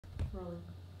Rolling.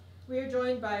 We are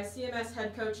joined by CMS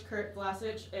head coach Kurt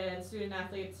Vlasic and student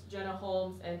athletes Jenna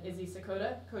Holmes and Izzy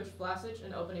Sakota. Coach Vlasic,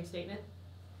 an opening statement.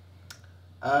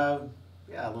 Yeah,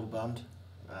 a little bummed.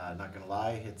 Not gonna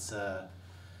lie, it's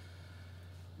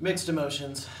mixed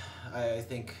emotions. I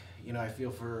think, I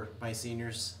feel for my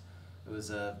seniors. It was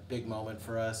a big moment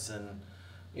for us,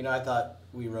 and I thought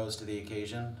we rose to the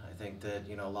occasion. I think that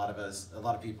a lot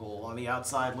of people on the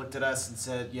outside looked at us and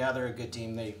said, yeah, they're a good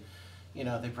team. They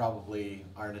probably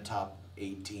aren't a top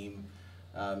 8 team.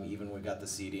 Even we got the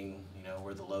seeding,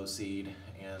 we're the low seed,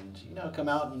 and come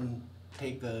out and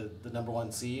take the number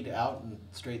 1 seed out in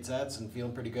straight sets and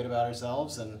feeling pretty good about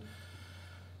ourselves. And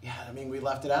yeah, we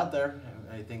left it out there.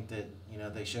 I think that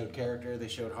they showed character, they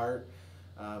showed heart.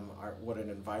 What an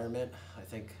environment. I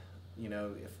think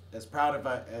if as proud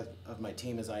of my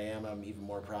team as I am, I'm even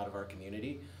more proud of our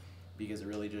community, because it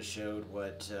really just showed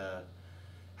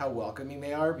how welcoming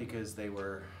they are, because they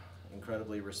were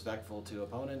incredibly respectful to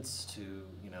opponents, to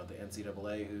the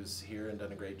NCAA, who's here and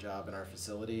done a great job in our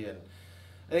facility. And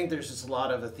I think there's just a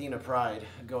lot of Athena pride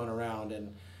going around.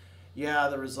 And yeah,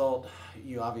 the result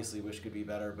you obviously wish could be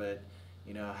better, but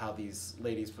how these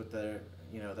ladies put their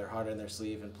heart in their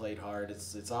sleeve and played hard.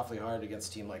 It's awfully hard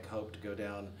against a team like Hope to go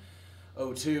down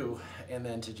 0-2 and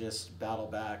then to just battle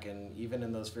back. And even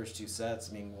in those first 2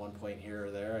 sets, 1 point here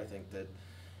or there, I think that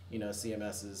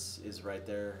CMS is right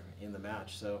there in the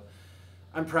match. So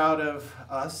I'm proud of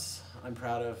us. I'm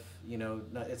proud of,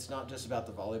 it's not just about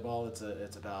the volleyball,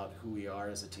 it's about who we are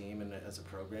as a team and as a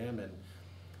program. And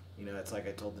it's like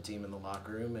I told the team in the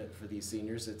locker room, for these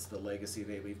seniors, it's the legacy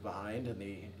they leave behind and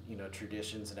the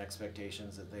traditions and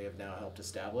expectations that they have now helped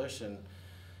establish. And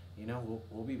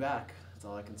we'll be back. That's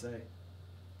all I can say.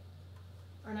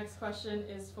 Our next question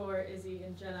is for Izzy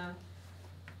and Jenna.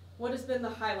 What has been the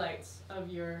highlights of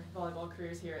your volleyball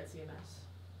careers here at CMS?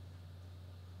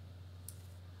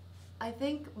 I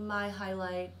think my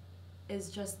highlight is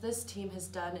just this team has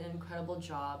done an incredible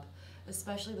job,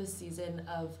 especially this season,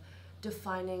 of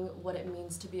defining what it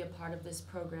means to be a part of this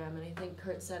program. And I think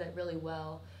Kurt said it really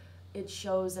well. It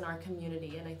shows in our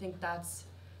community, and I think that's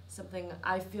something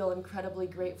I feel incredibly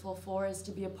grateful for, is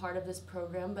to be a part of this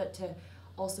program, but to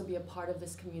also be a part of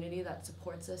this community that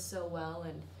supports us so well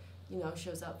and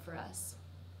shows up for us.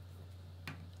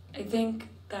 I think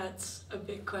that's a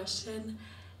big question,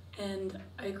 and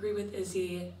I agree with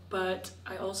Izzy, but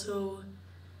I also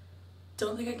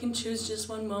don't think I can choose just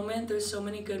one moment. There's so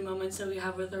many good moments that we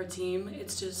have with our team.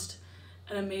 It's just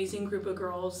an amazing group of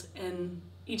girls, and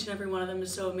each and every one of them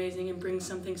is so amazing and brings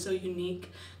something so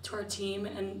unique to our team,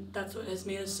 and that's what has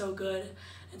made us so good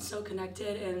and so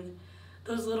connected. And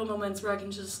those little moments where I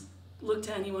can just look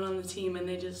to anyone on the team and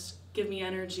they just give me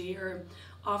energy, or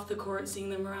off the court, seeing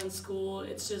them around school,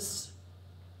 it's just,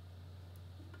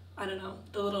 I don't know,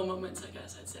 the little moments, I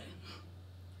guess I'd say.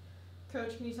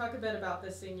 Coach, can you talk a bit about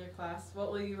this senior class? What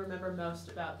will you remember most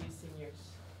about these seniors?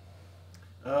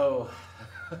 Oh,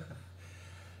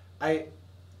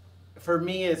 for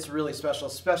me, it's really special,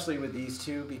 especially with these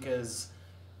two, because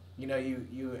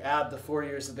you add the 4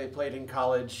 years that they played in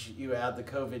college, you add the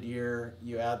COVID year,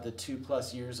 you add the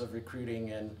 2+ years of recruiting,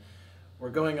 and we're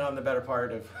going on the better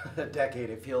part of a decade,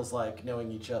 it feels like,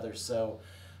 knowing each other. So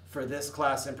for this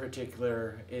class in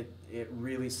particular, it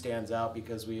really stands out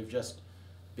because we have just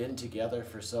been together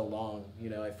for so long.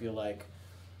 I feel like,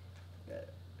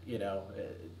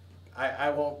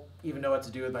 I won't even know what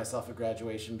to do with myself at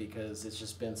graduation, because it's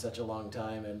just been such a long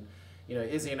time. And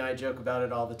Izzy and I joke about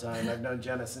it all the time. I've known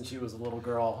Jenna since she was a little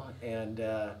girl, and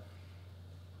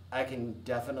I can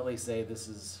definitely say this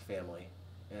is family,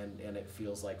 and it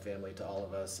feels like family to all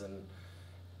of us. And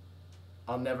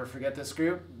I'll never forget this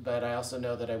group, but I also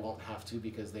know that I won't have to,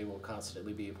 because they will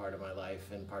constantly be a part of my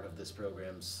life and part of this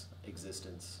program's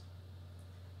existence.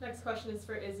 Next question is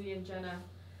for Izzy and Jenna.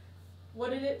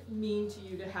 What did it mean to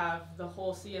you to have the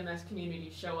whole CMS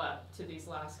community show up to these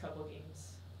last couple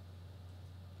games?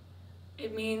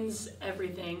 It means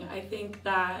everything. I think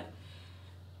that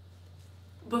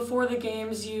before the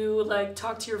games, you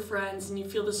talk to your friends and you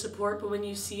feel the support, but when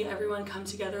you see everyone come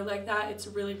together like that, it's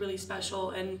really, really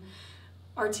special. And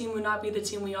our team would not be the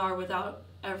team we are without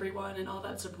everyone and all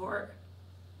that support.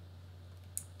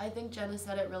 I think Jenna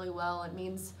said it really well. It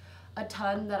means a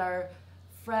ton that our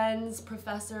friends,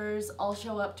 professors all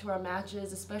show up to our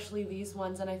matches, especially these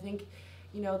ones. And I think,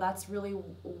 that's really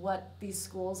what these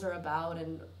schools are about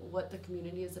and what the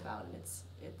community is about, and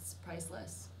it's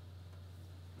priceless.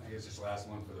 I guess just last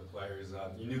one for the players.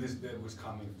 You knew this bid was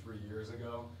coming 3 years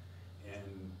ago,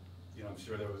 and I'm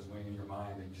sure there was weighing in your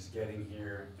mind and just getting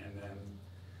here. And then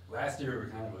last year we were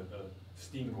kind of a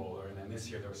steamroller, and then this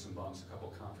year there were some bumps, a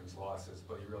couple conference losses,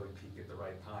 but you really peaked at the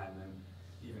right time. And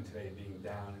even today being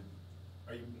down,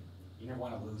 you never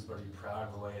want to lose, but are you proud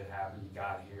of the way it happened? You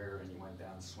got here and you went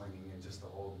down swinging, and just the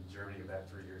whole journey of that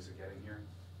 3 years of getting here?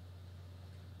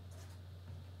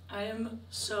 I am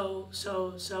so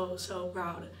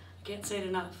proud. I can't say it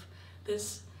enough.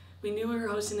 We knew we were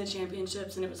hosting the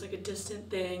championships, and it was like a distant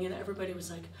thing, and everybody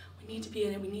was like, we need to be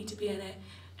in it, we need to be in it,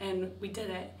 and we did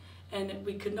it. And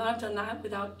we could not have done that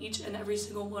without each and every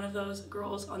single one of those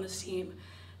girls on this team.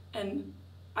 And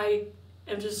I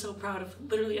am just so proud of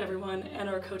literally everyone and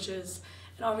our coaches.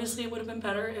 And obviously it would have been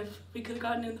better if we could have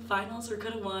gotten in the finals or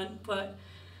could have won, but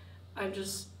I'm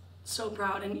just so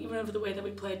proud. And even over the way that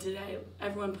we played today,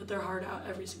 everyone put their heart out,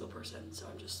 every single person, so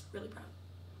I'm just really proud.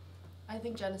 I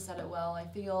think Jenna said it well. I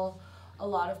feel a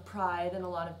lot of pride and a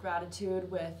lot of gratitude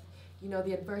with, you know,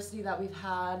 the adversity that we've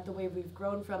had, the way we've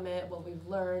grown from it, what we've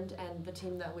learned, and the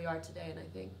team that we are today, and I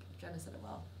think Jenna said it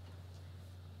well.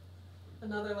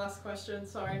 Another last question,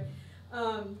 sorry.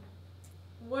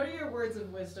 What are your words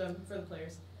of wisdom for the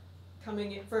players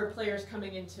players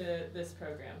coming into this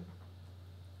program?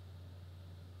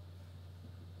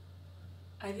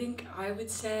 I think I would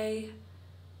say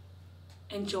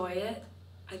enjoy it.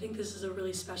 I think this is a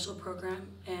really special program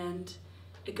and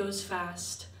it goes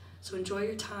fast, so enjoy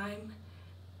your time.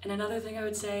 And another thing I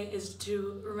would say is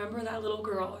to remember that little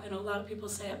girl. I know a lot of people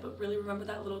say it, but really remember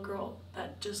that little girl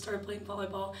that just started playing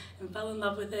volleyball and fell in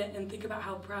love with it, and think about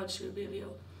how proud she would be of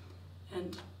you.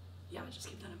 And yeah, just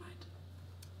keep that in mind.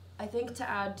 I think to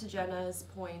add to Jenna's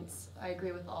points, I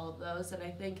agree with all of those, and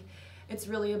I think it's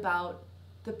really about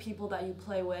the people that you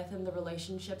play with and the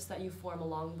relationships that you form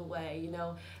along the way. You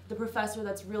know, the professor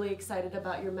that's really excited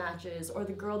about your matches, or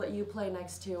the girl that you play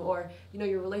next to, or, you know,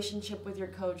 your relationship with your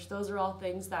coach. Those are all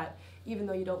things that, even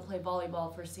though you don't play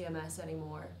volleyball for CMS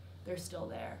anymore, they're still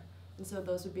there. And so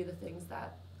those would be the things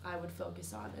that I would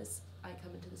focus on as I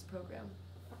come into this program.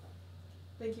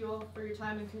 Thank you all for your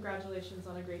time, and congratulations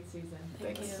on a great season.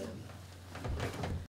 Thank you.